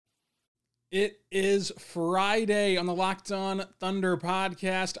It is Friday on the Locked On Thunder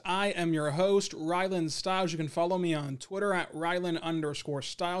podcast. I am your host, Rylan Stiles. You can follow me on Twitter at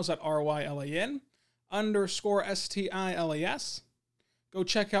Rylan_Stiles, at RYLAN_STILES. Go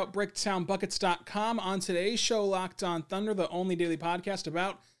check out BricktownBuckets.com. On today's show, Locked On Thunder, the only daily podcast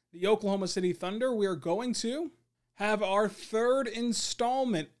about the Oklahoma City Thunder, we are going to have our third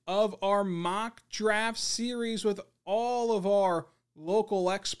installment of our mock draft series with all of our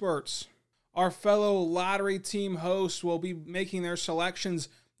local experts. Our fellow lottery team hosts will be making their selections.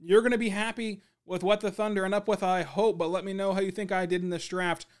 You're going to be happy with what the Thunder end up with, I hope, but let me know how you think I did in this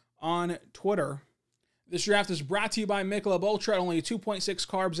draft on Twitter. This draft is brought to you by Michelob Ultra at only 2.6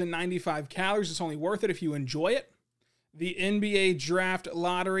 carbs and 95 calories. It's only worth it if you enjoy it. The NBA Draft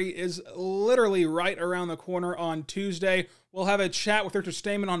Lottery is literally right around the corner on Tuesday. We'll have a chat with Richard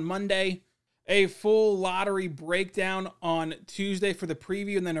Stamen on Monday. A full lottery breakdown on Tuesday for the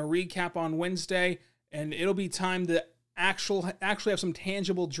preview, and then a recap on Wednesday. And it'll be time to actually have some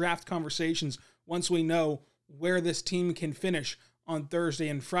tangible draft conversations once we know where this team can finish on Thursday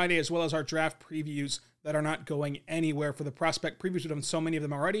and Friday, as well as our draft previews that are not going anywhere. For the prospect previews, we've done so many of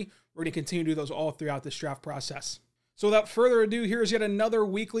them already. We're going to continue to do those all throughout this draft process. So without further ado, here's yet another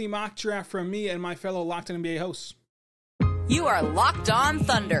weekly mock draft from me and my fellow Locked On NBA hosts. You are Locked On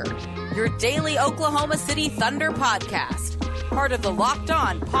Thunder, your daily Oklahoma City Thunder podcast. Part of the Locked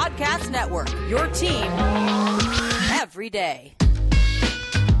On Podcast Network, your team every day.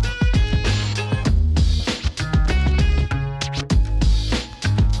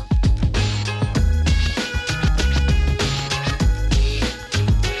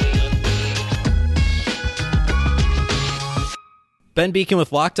 Ben Beacon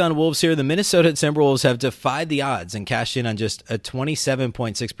with Locked On Wolves here. The Minnesota Timberwolves have defied the odds and cashed in on just a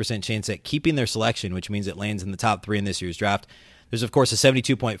 27.6% chance at keeping their selection, which means it lands in the top 3 in this year's draft. There's, of course, a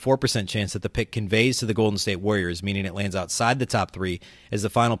 72.4% chance that the pick conveys to the Golden State Warriors, meaning it lands outside the top 3 as the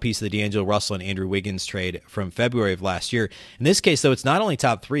final piece of the D'Angelo Russell and Andrew Wiggins trade from February of last year. In this case, though, it's not only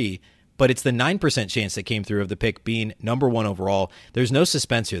top 3, but it's the 9% chance that came through of the pick being number 1 overall. There's no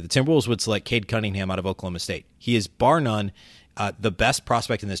suspense here. The Timberwolves would select Cade Cunningham out of Oklahoma State. He is, bar none, the best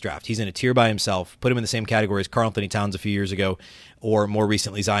prospect in this draft. He's in a tier by himself. Put him in the same category as Karl Anthony Towns a few years ago, or more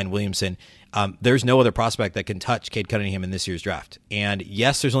recently Zion Williamson. There's no other prospect that can touch Cade Cunningham in this year's draft. And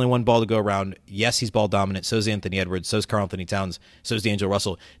yes, there's only one ball to go around. Yes, he's ball dominant. So is Anthony Edwards. So is Karl Anthony Towns. So is D'Angelo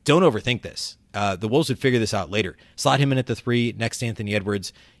Russell. Don't overthink this. The Wolves would figure this out later. Slot him in at the 3 next to Anthony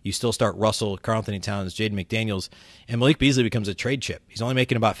Edwards. You still start Russell, Karl Anthony Towns, Jaden McDaniels, and Malik Beasley becomes a trade chip. He's only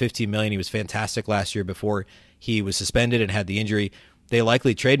making about $15 million. He was fantastic last year before he was suspended and had the injury. They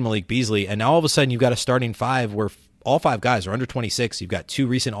likely trade Malik Beasley, and now all of a sudden you've got a starting 5 where all 5 guys are under 26. You've got 2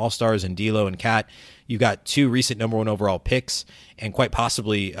 recent All-Stars in D'Lo and Cat. You've got 2 recent number 1 overall picks, and quite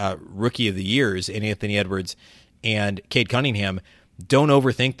possibly Rookie of the Years in Anthony Edwards and Cade Cunningham. Don't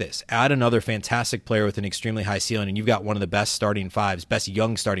overthink this. Add another fantastic player with an extremely high ceiling, and you've got one of the best starting 5s, best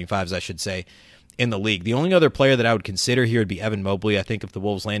young starting 5s, I should say, in the league. The only other player that I would consider here would be Evan Mobley. I think if the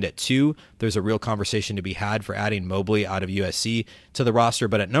Wolves land at 2, there's a real conversation to be had for adding Mobley out of USC to the roster.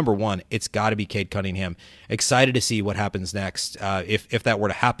 But at number 1, it's got to be Cade Cunningham. Excited to see what happens next, if that were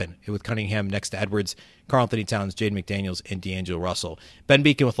to happen, with Cunningham next to Edwards, Karl Anthony Towns, Jaden McDaniels, and D'Angelo Russell. Ben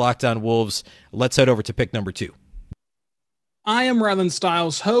Beacon with Locked On Wolves. Let's head over to pick number 2. I am Rylan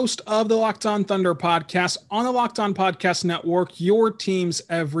Stiles, host of the Locked On Thunder podcast on the Locked On Podcast Network, your teams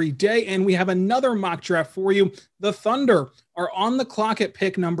every day. And we have another mock draft for you. The Thunder are on the clock at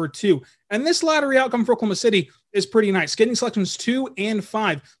pick number 2. And this lottery outcome for Oklahoma City is pretty nice, getting selections 2 and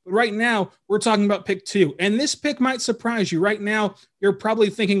 5. But right now, we're talking about pick 2. And this pick might surprise you. Right now, you're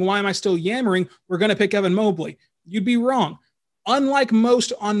probably thinking, why am I still yammering? We're going to pick Evan Mobley. You'd be wrong. Unlike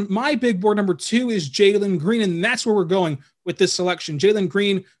most, on my big board, number 2 is Jalen Green, and that's where we're going with this selection. Jalen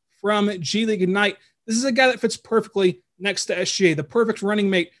Green from G League Ignite. This is a guy that fits perfectly next to SGA, the perfect running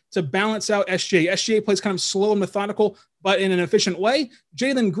mate to balance out SGA. SGA plays kind of slow and methodical, but in an efficient way.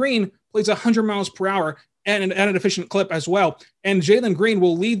 Jalen Green plays 100 miles per hour at an efficient clip as well. And Jalen Green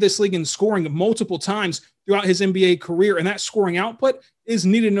will lead this league in scoring multiple times throughout his NBA career, and that scoring output is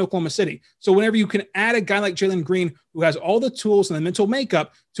needed in Oklahoma City. So whenever you can add a guy like Jalen Green, who has all the tools and the mental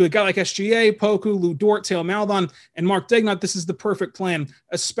makeup, to a guy like SGA, Poku, Lou Dort, Taylor Maldon, and Mark Dagnott, this is the perfect plan,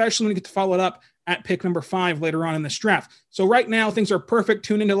 especially when you get to follow it up at pick number 5 later on in this draft. So right now, things are perfect.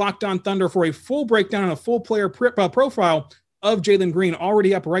 Tune into Locked On Thunder for a full breakdown and a full player profile of Jalen Green,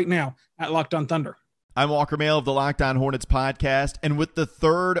 already up right now at Locked On Thunder. I'm Walker Mail of the Locked On Hornets podcast, and with the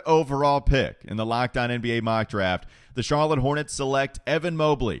 3rd overall pick in the Locked On NBA mock draft, the Charlotte Hornets select Evan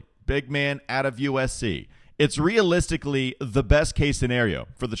Mobley, big man out of USC. It's realistically the best case scenario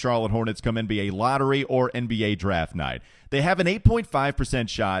for the Charlotte Hornets come NBA lottery or NBA draft night. They have an 8.5%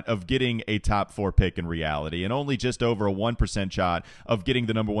 shot of getting a top 4 pick in reality and only just over a 1% shot of getting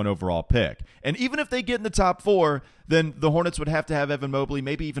the number 1 overall pick. And even if they get in the top 4, then the Hornets would have to have Evan Mobley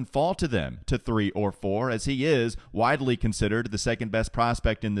maybe even fall to them to 3 or 4, as he is widely considered the second best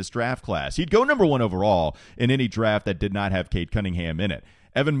prospect in this draft class. He'd go number 1 overall in any draft that did not have Cade Cunningham in it.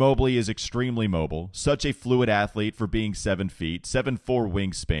 Evan Mobley is extremely mobile, such a fluid athlete for being 7 feet, 7'4"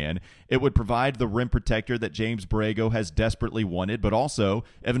 wingspan. It would provide the rim protector that James Borrego has desperately wanted, but also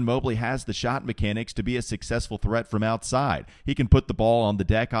Evan Mobley has the shot mechanics to be a successful threat from outside. He can put the ball on the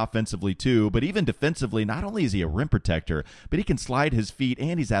deck offensively too, but even defensively, not only is he a rim protector, but he can slide his feet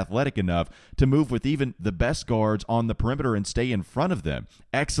and he's athletic enough to move with even the best guards on the perimeter and stay in front of them.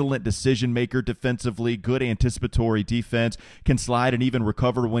 Excellent decision maker defensively, good anticipatory defense, can slide and even recover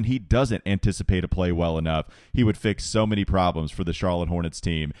when he doesn't anticipate a play well enough. He would fix so many problems for the Charlotte Hornets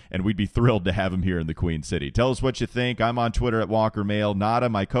team, and we'd be thrilled to have him here in the Queen City. Tell us what you think. I'm on Twitter at Walker Mail. Nada,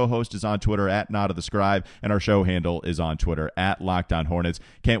 my co-host, is on Twitter at Nada the Scribe, and our show handle is on Twitter at Locked On Hornets.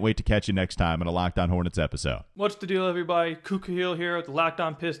 Can't wait to catch you next time on a Locked On Hornets episode. What's the deal, everybody? Kuka here with the Locked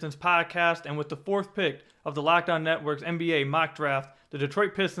On Pistons podcast, and with the 4th pick of the Locked On Network's NBA mock draft, the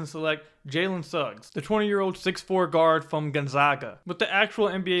Detroit Pistons select Jalen Suggs, the 20-year-old 6'4" guard from Gonzaga. With the actual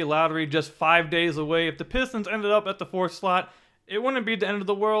NBA lottery just 5 days away, if the Pistons ended up at the 4th slot, it wouldn't be the end of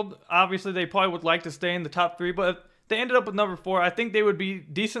the world. Obviously, they probably would like to stay in the top 3, but if they ended up with number 4, I think they would be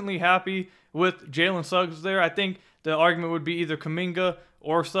decently happy with Jalen Suggs there. I think the argument would be either Kuminga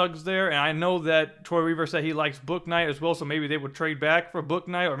or Suggs there, and I know that Troy Weaver said he likes Book Knight as well, so maybe they would trade back for Book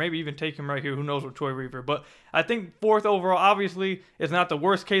Knight, or maybe even take him right here. Who knows with Troy Weaver? But I think 4th overall, obviously, is not the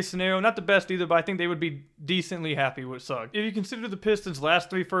worst case scenario, not the best either, but I think they would be decently happy with Suggs. If you consider the Pistons'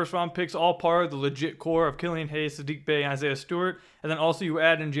 last 3 first-round picks all part of the legit core of Killian Hayes, Sadiq Bey, and Isaiah Stewart, and then also you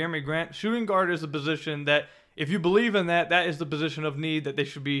add in Jeremy Grant, shooting guard is a position that, if you believe in that, that is the position of need that they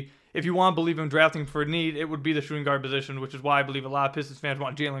should be. If you want to believe in drafting for need, it would be the shooting guard position, which is why I believe a lot of Pistons fans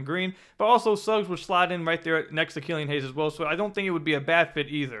want Jalen Green. But also Suggs would slide in right there next to Killian Hayes as well, so I don't think it would be a bad fit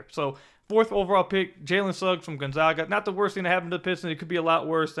either. So 4th overall pick, Jalen Suggs from Gonzaga. Not the worst thing to happen to the Pistons. It could be a lot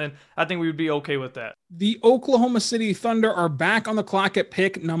worse, and I think we would be okay with that. The Oklahoma City Thunder are back on the clock at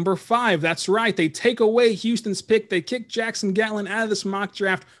pick number 5. That's right. They take away Houston's pick. They kick Jackson Gatlin out of this mock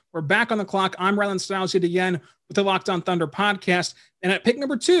draft. We're back on the clock. I'm Rylan Stiles yet again with the Locked On Thunder podcast. And at pick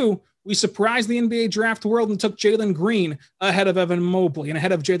number 2, we surprised the NBA draft world and took Jalen Green ahead of Evan Mobley and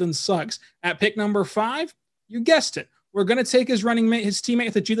ahead of Jalen Suggs. At pick number 5, you guessed it. We're going to take his running mate, his teammate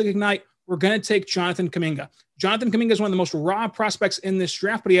at the G League Ignite. We're going to take Jonathan Kuminga. Jonathan Kuminga is one of the most raw prospects in this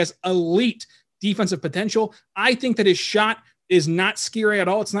draft, but he has elite defensive potential. I think that his shot is not scary at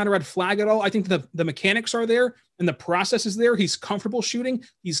all. It's not a red flag at all. I think that the mechanics are there and the process is there. He's comfortable shooting.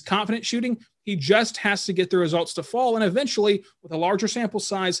 He's confident shooting. He just has to get the results to fall. And eventually, with a larger sample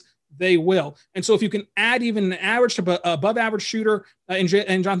size, they will. And so if you can add even an average to above average shooter in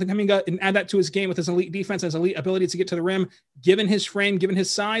Jonathan Kuminga and add that to his game with his elite defense and his elite ability to get to the rim, given his frame, given his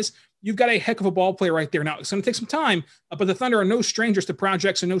size, you've got a heck of a ball player right there. Now, it's going to take some time, but the Thunder are no strangers to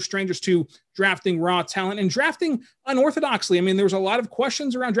projects and no strangers to drafting raw talent and drafting unorthodoxly. I mean, there was a lot of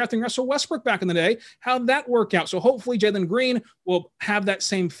questions around drafting Russell Westbrook back in the day. How'd that work out? So hopefully Jalen Green will have that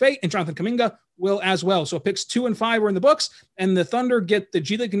same fate, and Jonathan Kuminga will as well. So picks 2 and 5 are in the books, and the Thunder get the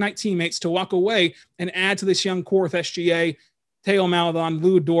G League Ignite teammates to walk away and add to this young core with SGA, Theo Maledon,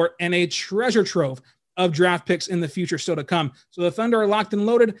 Lou Dort, and a treasure trove of draft picks in the future still to come. So the Thunder are locked and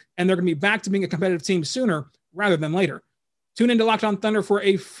loaded, and they're going to be back to being a competitive team sooner rather than later. Tune into Locked On Thunder for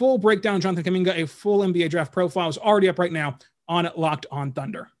a full breakdown of Jonathan Kuminga. A full NBA draft profile is already up right now on Locked On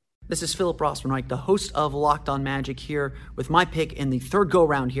Thunder. This is Philip Rossman-Reich, the host of Locked On Magic, here with my pick in the 3rd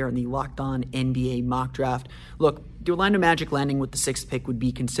go-round here in the Locked On NBA mock draft. Look, the Orlando Magic landing with the 6th pick would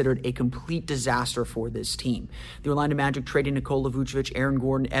be considered a complete disaster for this team. The Orlando Magic trading Nikola Vucevic, Aaron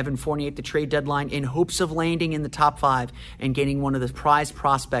Gordon, Evan Fournier at the trade deadline in hopes of landing in the top 5 and getting one of the prized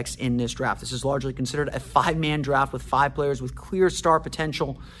prospects in this draft. This is largely considered a 5-man draft with 5 players with clear star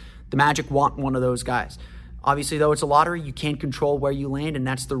potential. The Magic want one of those guys. Obviously, though, it's a lottery. You can't control where you land, and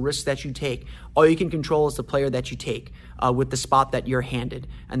that's the risk that you take. All you can control is the player that you take with the spot that you're handed.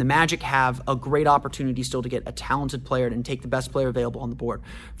 And the Magic have a great opportunity still to get a talented player and take the best player available on the board.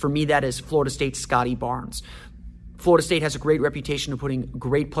 For me, that is Florida State's Scotty Barnes. Florida State has a great reputation of putting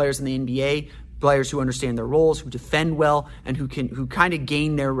great players in the NBA, players who understand their roles, who defend well, and who kind of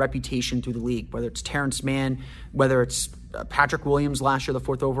gain their reputation through the league, whether it's Terrence Mann, whether it's Patrick Williams last year, the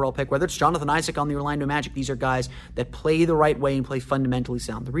 4th overall pick, whether it's Jonathan Isaac on the Orlando Magic, these are guys that play the right way and play fundamentally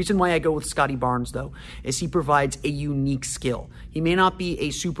sound. The reason why I go with Scotty Barnes, though, is he provides a unique skill. He may not be a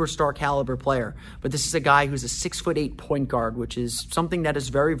superstar caliber player, but this is a guy who's a 6'8" point guard, which is something that is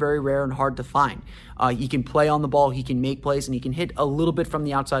very, very rare and hard to find. He can play on the ball, he can make plays, and he can hit a little bit from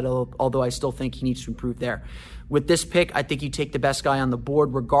the outside, although I still think he needs to improve there. With this pick, I think you take the best guy on the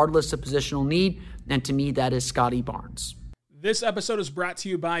board, regardless of positional need, and to me, that is Scotty Barnes. This episode is brought to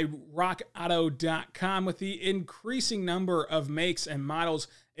you by RockAuto.com. With the increasing number of makes and models,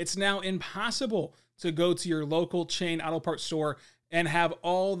 it's now impossible to go to your local chain auto parts store and have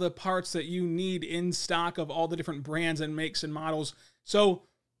all the parts that you need in stock of all the different brands and makes and models. So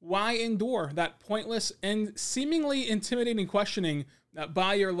why endure that pointless and seemingly intimidating questioning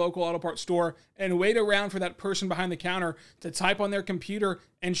by your local auto parts store and wait around for that person behind the counter to type on their computer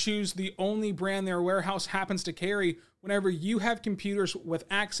and choose the only brand their warehouse happens to carry, whenever you have computers with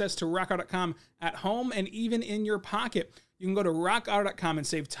access to RockAuto.com at home and even in your pocket? You can go to RockAuto.com and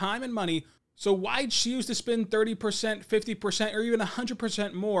save time and money. So why choose to spend 30%, 50%, or even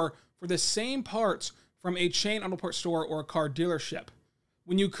 100% more for the same parts from a chain auto parts store or a car dealership,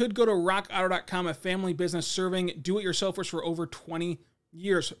 when you could go to RockAuto.com, a family business serving do-it-yourselfers for over 20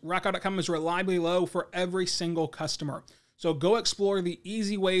 years? RockAuto.com is reliably low for every single customer. So go explore the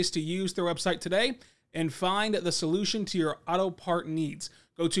easy ways to use their website today and find the solution to your auto part needs.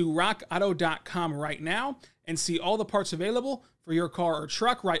 Go to RockAuto.com right now and see all the parts available for your car or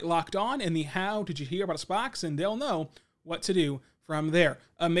truck. Right, Locked On in the How Did You Hear About Us box, and they'll know what to do from there.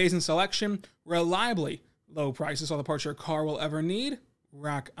 Amazing selection, reliably low prices, all the parts your car will ever need.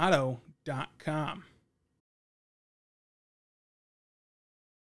 RockAuto.com.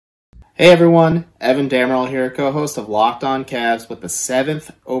 Hey everyone, Evan Damerl here, co-host of Locked On Cavs with the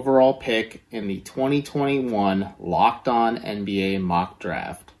 7th overall pick in the 2021 Locked On NBA mock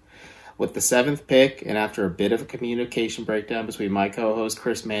draft. With the 7th pick, and after a bit of a communication breakdown between my co-host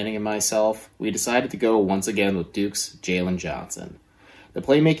Chris Manning and myself, we decided to go once again with Duke's Jalen Johnson. The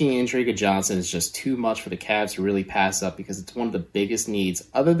playmaking intrigue of Johnson is just too much for the Cavs to really pass up, because it's one of the biggest needs,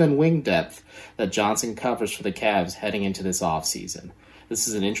 other than wing depth, that Johnson covers for the Cavs heading into this offseason. This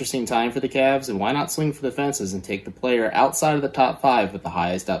is an interesting time for the Cavs, and why not swing for the fences and take the player outside of the top 5 with the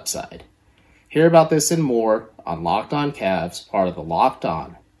highest upside? Hear about this and more on Locked On Cavs, part of the Locked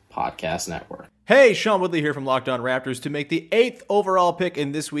On Podcast Network. Hey, Sean Woodley here from Locked On Raptors to make the 8th overall pick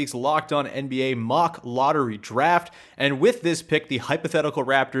in this week's Locked On NBA mock lottery draft. And with this pick, the hypothetical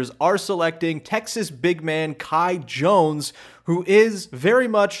Raptors are selecting Texas big man Kai Jones, who is very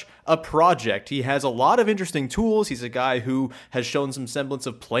much a project. He has a lot of interesting tools. He's a guy who has shown some semblance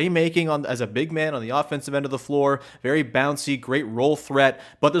of playmaking as a big man on the offensive end of the floor. Very bouncy, great role threat,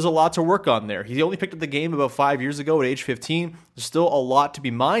 but there's a lot to work on there. He only picked up the game about 5 years ago at age 15. There's still a lot to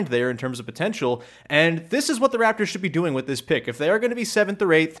be mined there in terms of potential, and this is what the Raptors should be doing with this pick. If they are going to be 7th or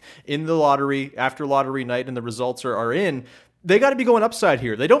 8th in the lottery after lottery night and the results are in, they got to be going upside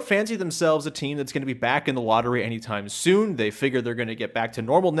here. They don't fancy themselves a team that's going to be back in the lottery anytime soon. They figure they're going to get back to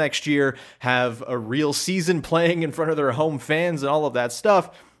normal next year, have a real season playing in front of their home fans and all of that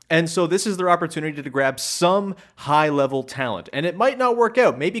stuff. And so this is their opportunity to grab some high-level talent. And it might not work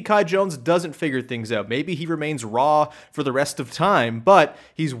out. Maybe Kai Jones doesn't figure things out. Maybe he remains raw for the rest of time, but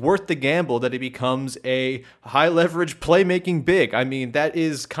he's worth the gamble that he becomes a high-leverage playmaking big. I mean, that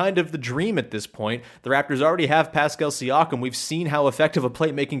is kind of the dream at this point. The Raptors already have Pascal Siakam. We've seen how effective a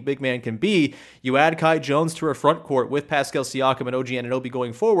playmaking big man can be. You add Kai Jones to a front court with Pascal Siakam and OG Anunoby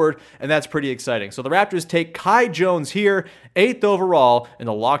going forward, and that's pretty exciting. So the Raptors take Kai Jones here, 8th overall in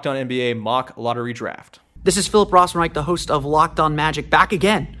the Locked On NBA mock lottery draft. This is Philip Rossman-Reich, the host of Locked On Magic, back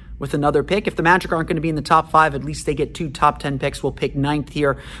again with another pick. If the Magic aren't going to be in the top 5, at least they get 2 top 10 picks. We'll pick 9th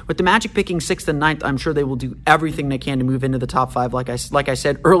here. With the Magic picking 6th and 9th, I'm sure they will do everything they can to move into the top 5. Like I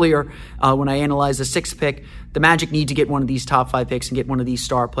said earlier, when I analyzed the 6th pick, the Magic need to get one of these top 5 picks and get one of these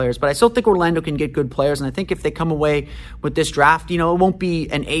star players. But I still think Orlando can get good players, and I think if they come away with this draft, it won't be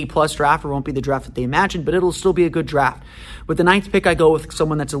an A-plus draft, or won't be the draft that they imagined, but it'll still be a good draft. With the 9th pick, I go with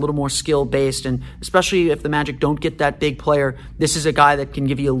someone that's a little more skill-based, and especially if the Magic don't get that big player, this is a guy that can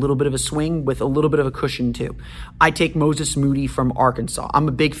give you a little bit of a swing with a little bit of a cushion too. I take Moses Moody from Arkansas. I'm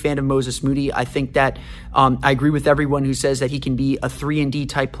a big fan of Moses Moody. I think that I agree with everyone who says that he can be a 3-and-D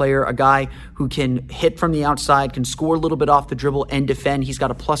type player, a guy who can hit from the outside outside, can score a little bit off the dribble and defend. He's got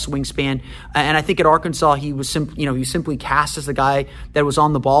a plus wingspan. And I think at Arkansas, he was simply cast as the guy that was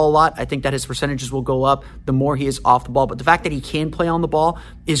on the ball a lot. I think that his percentages will go up the more he is off the ball. But the fact that he can play on the ball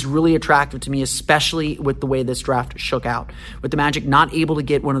is really attractive to me, especially with the way this draft shook out. With the Magic not able to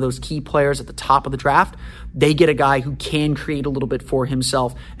get one of those key players at the top of the draft, they get a guy who can create a little bit for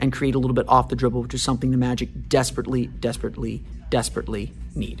himself and create a little bit off the dribble, which is something the Magic desperately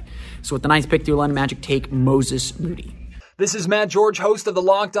need. So with the 9th pick, the Orlando Magic take Moses Moody. This is Matt George, host of the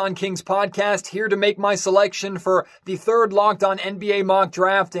Locked On Kings podcast, here to make my selection for the 3rd Locked On NBA mock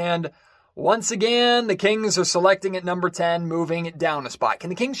draft. And once again, the Kings are selecting at number 10, moving down a spot. Can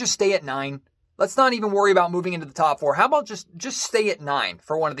the Kings just stay at 9? Let's not even worry about moving into the top 4. How about just stay at 9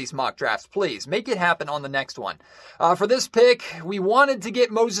 for one of these mock drafts, please? Make it happen on the next one. For this pick, we wanted to get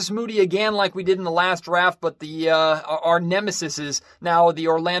Moses Moody again like we did in the last draft, but our nemesis is now the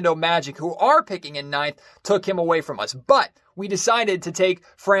Orlando Magic, who are picking in 9th, took him away from us. But we decided to take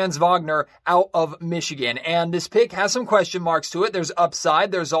Franz Wagner out of Michigan. And this pick has some question marks to it. There's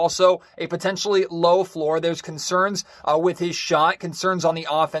upside. There's also a potentially low floor. There's concerns with his shot, concerns on the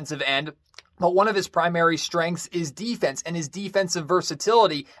offensive end. But one of his primary strengths is defense and his defensive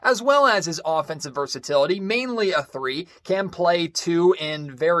versatility, as well as his offensive versatility, mainly a 3, can play 2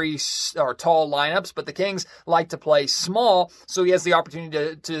 in very tall lineups, but the Kings like to play small, so he has the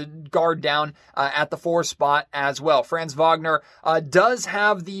opportunity to guard down at the 4 spot as well. Franz Wagner does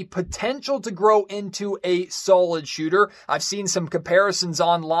have the potential to grow into a solid shooter. I've seen some comparisons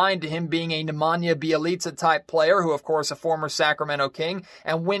online to him being a Nemanja Bjelica type player, who of course a former Sacramento King,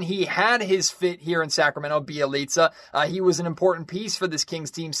 and when he had his fit here in Sacramento, Bjelica, he was an important piece for this Kings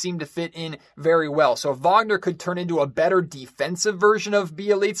team, seemed to fit in very well. So if Wagner could turn into a better defensive version of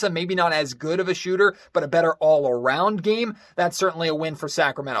Bjelica, maybe not as good of a shooter, but a better all-around game, that's certainly a win for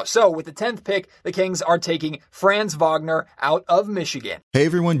Sacramento. So with the 10th pick, the Kings are taking Franz Wagner out of Michigan. Hey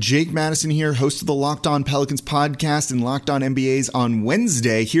everyone, Jake Madison here, host of the Locked On Pelicans podcast and Locked On NBA's on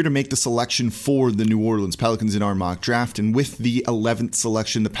Wednesday, here to make the selection for the New Orleans Pelicans in our mock draft. And with the 11th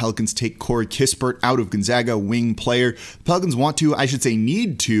selection, the Pelicans take Corey Kispert out of Gonzaga, wing player. The Pelicans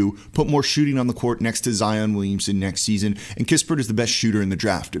need to, put more shooting on the court next to Zion Williamson next season. And Kispert is the best shooter in the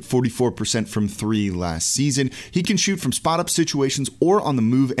draft at 44% from 3 last season. He can shoot from spot-up situations or on the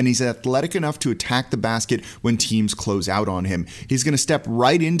move, and he's athletic enough to attack the basket when teams close out on him. He's going to step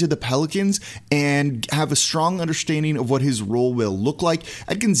right into the Pelicans and have a strong understanding of what his role will look like.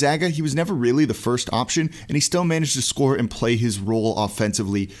 At Gonzaga, he was never really the first option, and he still managed to score and play his role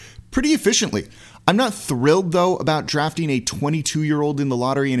offensively pretty efficiently. I'm not thrilled, though, about drafting a 22-year-old in the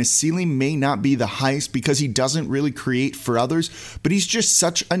lottery, and his ceiling may not be the highest because he doesn't really create for others, but he's just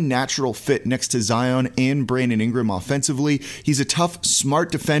such a natural fit next to Zion and Brandon Ingram offensively. He's a tough,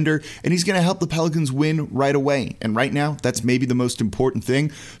 smart defender, and he's going to help the Pelicans win right away. And right now, that's maybe the most important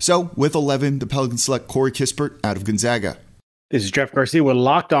thing. So, with 11, the Pelicans select Corey Kispert out of Gonzaga. This is Jeff Garcia with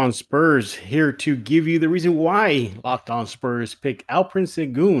Locked On Spurs, here to give you the reason why Locked On Spurs picked Alperen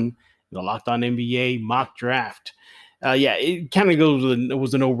Sengun in the Locked On NBA mock draft. It kind of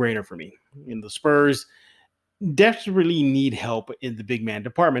was a no-brainer for me. The Spurs desperately need help in the big man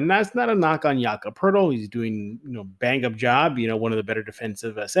department. And that's not a knock on Jakob Poeltl. He's doing bang-up job, one of the better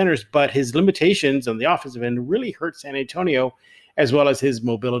defensive centers, but his limitations on the offensive end really hurt San Antonio, as well as his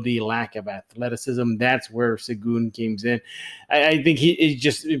mobility, lack of athleticism. That's where Sengun comes in. I think it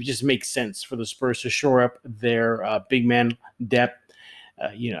just makes sense for the Spurs to shore up their big man depth.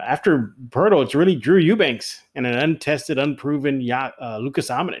 After Poeltl, it's really Drew Eubanks and an untested, unproven Luka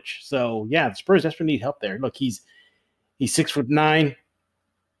Samanic. So, the Spurs desperately need help there. Look, he's 6'9".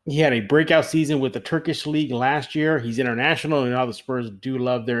 He had a breakout season with the Turkish league last year. He's international, and all the Spurs do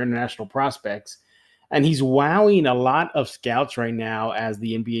love their international prospects. And he's wowing a lot of scouts right now as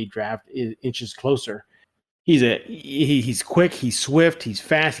the NBA draft inches closer. He's quick, he's swift, he's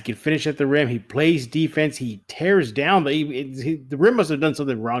fast, he can finish at the rim, he plays defense, he tears down. The rim must have done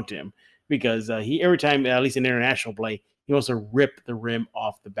something wrong to him, because every time, at least in international play, he wants to rip the rim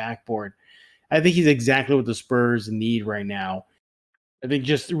off the backboard. I think he's exactly what the Spurs need right now. I think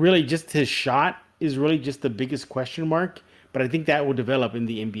just his shot is really just the biggest question mark. But I think that will develop in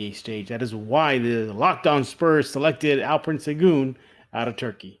the NBA stage. That is why the Locked On Spurs selected Alperen Sengun out of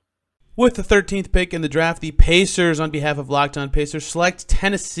Turkey. With the 13th pick in the draft, the Pacers, on behalf of Locked On Pacers, select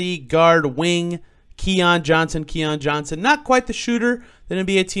Tennessee guard wing Keon Johnson. Not quite the shooter that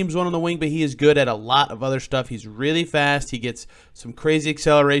NBA teams want on the wing, but he is good at a lot of other stuff. He's really fast. He gets some crazy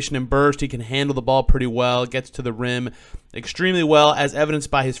acceleration and burst. He can handle the ball pretty well, gets to the rim extremely well, as evidenced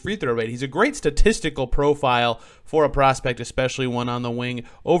by his free throw rate. He's a great statistical profile for a prospect, especially one on the wing.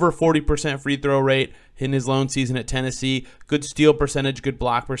 Over 40% free throw rate in his lone season at Tennessee. Good steal percentage, good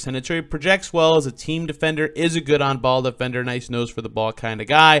block percentage. So he projects well as a team defender, is a good on-ball defender, nice nose for the ball kind of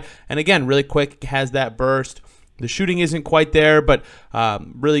guy. And again, really quick, has that burst. The shooting isn't quite there, but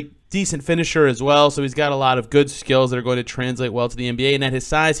really decent finisher as well, so he's got a lot of good skills that are going to translate well to the NBA, and at his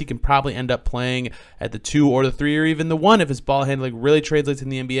size, he can probably end up playing at the 2 or the 3 or even the 1 if his ball handling really translates in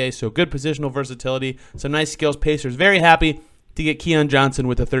the NBA, so good positional versatility, some nice skills. Pacers very happy to get Keon Johnson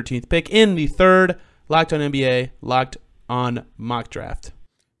with the 13th pick in the 3rd Locked On NBA, Locked On Mock Draft.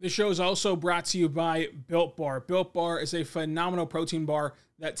 This show is also brought to you by Built Bar. Built Bar is a phenomenal protein bar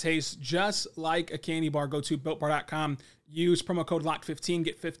that tastes just like a candy bar. Go to BuiltBar.com. Use promo code LOCKED15.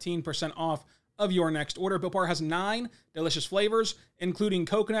 Get 15% off of your next order. Built Bar has 9 delicious flavors, including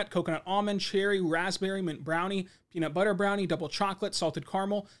coconut, coconut almond, cherry, raspberry, mint brownie, peanut butter brownie, double chocolate, salted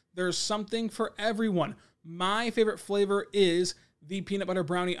caramel. There's something for everyone. My favorite flavor is the peanut butter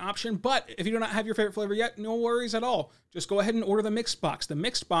brownie option, but if you do not have your favorite flavor yet, no worries at all. Just go ahead and order the mixed box. The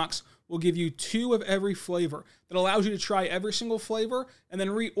mixed box will give you 2 of every flavor. That allows you to try every single flavor and then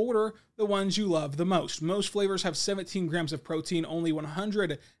reorder the ones you love the most. Most flavors have 17 grams of protein, only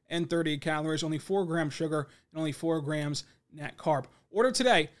 130 calories, only 4 grams sugar, and only 4 grams net carb. Order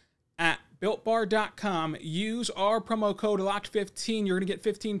today at BuiltBar.com. Use our promo code LOCKED15. You're going to get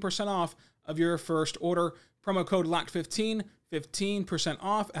 15% off of your first order. Promo code LOCKED15. 15%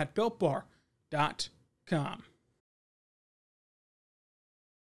 off at BuiltBar.com.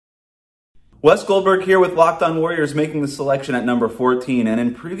 Wes Goldberg here with Locked On Warriors, making the selection at number 14. And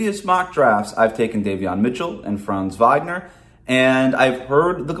in previous mock drafts, I've taken Davion Mitchell and Franz Wagner, and I've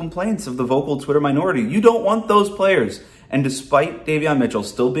heard the complaints of the vocal Twitter minority. You don't want those players. And despite Davion Mitchell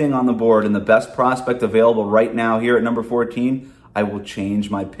still being on the board and the best prospect available right now here at number 14, I will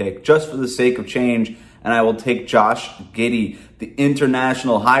change my pick just for the sake of change, and I will take Josh Giddey, the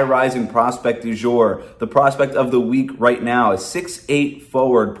international high-rising prospect du jour, the prospect of the week right now, a 6'8"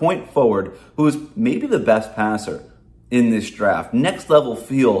 forward, point forward, who is maybe the best passer in this draft. Next-level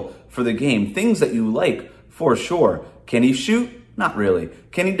feel for the game, things that you like for sure. Can he shoot? Not really.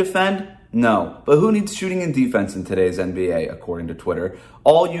 Can he defend? No. But who needs shooting and defense in today's NBA, according to Twitter?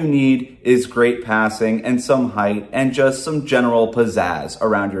 All you need is great passing and some height and just some general pizzazz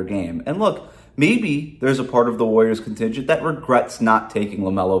around your game. And look, maybe there's a part of the Warriors contingent that regrets not taking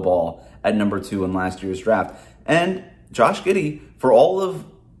LaMelo Ball at number 2 in last year's draft. And Josh Giddey, for all of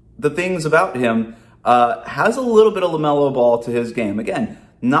the things about him, has a little bit of LaMelo Ball to his game. Again,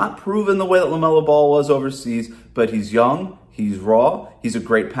 not proven the way that LaMelo Ball was overseas, but he's young, he's raw, he's a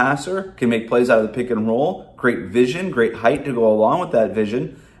great passer, can make plays out of the pick and roll, great vision, great height to go along with that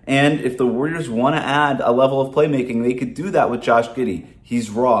vision. And if the Warriors want to add a level of playmaking, they could do that with Josh Giddey. He's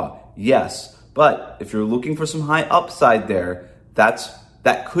raw, yes. But if you're looking for some high upside there,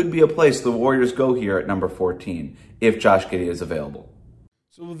 that could be a place the Warriors go here at number 14 if Josh Giddey is available.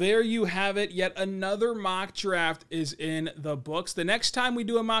 So there you have it. Yet another mock draft is in the books. The next time we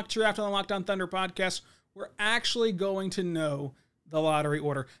do a mock draft on the Locked On Thunder podcast, we're actually going to know the lottery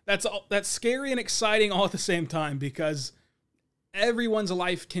order. That's scary and exciting all at the same time because everyone's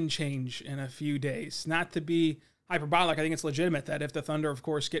life can change in a few days. Not to be hyperbolic, I think it's legitimate that if the Thunder, of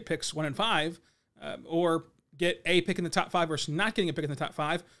course, get picks 1 and 5, or get a pick in the top 5 versus not getting a pick in the top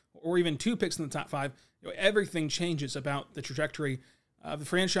 5, or even 2 picks in the top 5, everything changes about the trajectory of the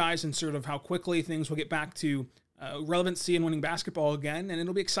franchise and sort of how quickly things will get back to relevancy and winning basketball again. And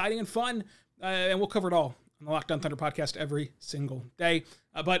it'll be exciting and fun, and we'll cover it all on the Locked On Thunder podcast every single day.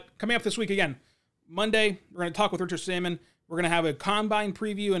 But coming up this week again, Monday, we're going to talk with Richard Salmon. We're going to have a Combine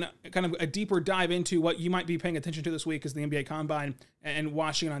preview and kind of a deeper dive into what you might be paying attention to this week as the NBA Combine and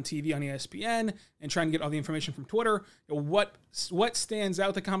watching it on TV on ESPN and trying to get all the information from Twitter. What stands out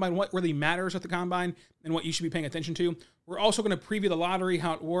at the Combine, what really matters at the Combine, and what you should be paying attention to. We're also going to preview the lottery,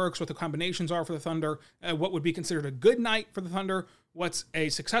 how it works, what the combinations are for the Thunder, what would be considered a good night for the Thunder, what's a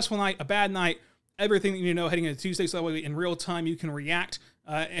successful night, a bad night, everything that you need to know heading into Tuesday, so that way in real time you can react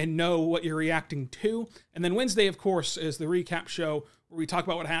and know what you're reacting to. And then Wednesday, of course, is the recap show where we talk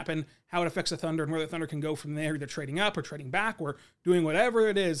about what happened, how it affects the Thunder, and where the Thunder can go from there, either trading up or trading back or doing whatever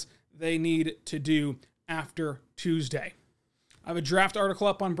it is they need to do after Tuesday. I have a draft article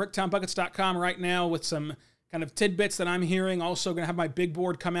up on BricktownBuckets.com right now with some kind of tidbits that I'm hearing. Also going to have my big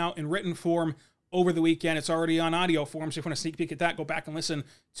board come out in written form over the weekend. It's already on audio form, so if you want to sneak peek at that, go back and listen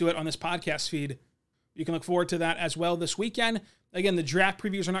to it on this podcast feed. You can look forward to that as well this weekend. Again, the draft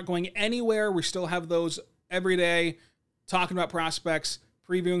previews are not going anywhere. We still have those every day, talking about prospects,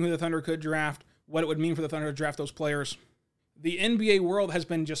 previewing who the Thunder could draft, what it would mean for the Thunder to draft those players. The NBA world has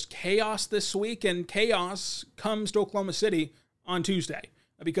been just chaos this week, and chaos comes to Oklahoma City on Tuesday.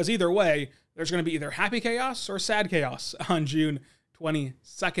 Because either way, there's going to be either happy chaos or sad chaos on June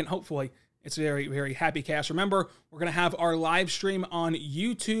 22nd. Hopefully, it's very, very happy chaos. Remember, we're going to have our live stream on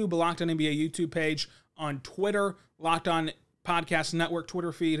YouTube, Locked On NBA YouTube page, on Twitter, Locked On Podcast Network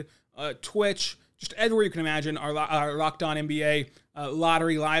Twitter feed, Twitch, just everywhere you can imagine, our Locked On NBA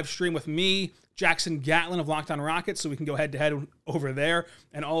lottery live stream with me, Jackson Gatlin of Locked On Rockets, so we can go head-to-head over there,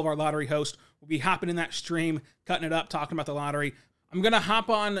 and all of our lottery hosts will be hopping in that stream, cutting it up, talking about the lottery. I'm going to hop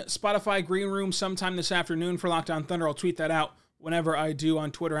on Spotify Green Room sometime this afternoon for Locked On Thunder. I'll tweet that out whenever I do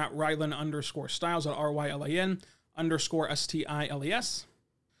on Twitter at Rylan_Styles, at RYLAN_STILES.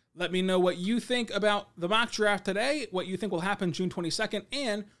 Let me know what you think about the mock draft today, what you think will happen June 22nd,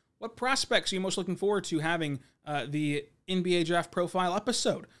 and what prospects are you most looking forward to having the NBA Draft Profile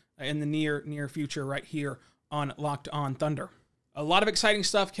episode in the near future right here on Locked On Thunder. A lot of exciting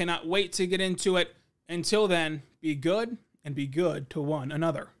stuff. Cannot wait to get into it. Until then, be good and be good to one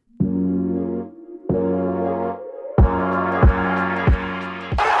another.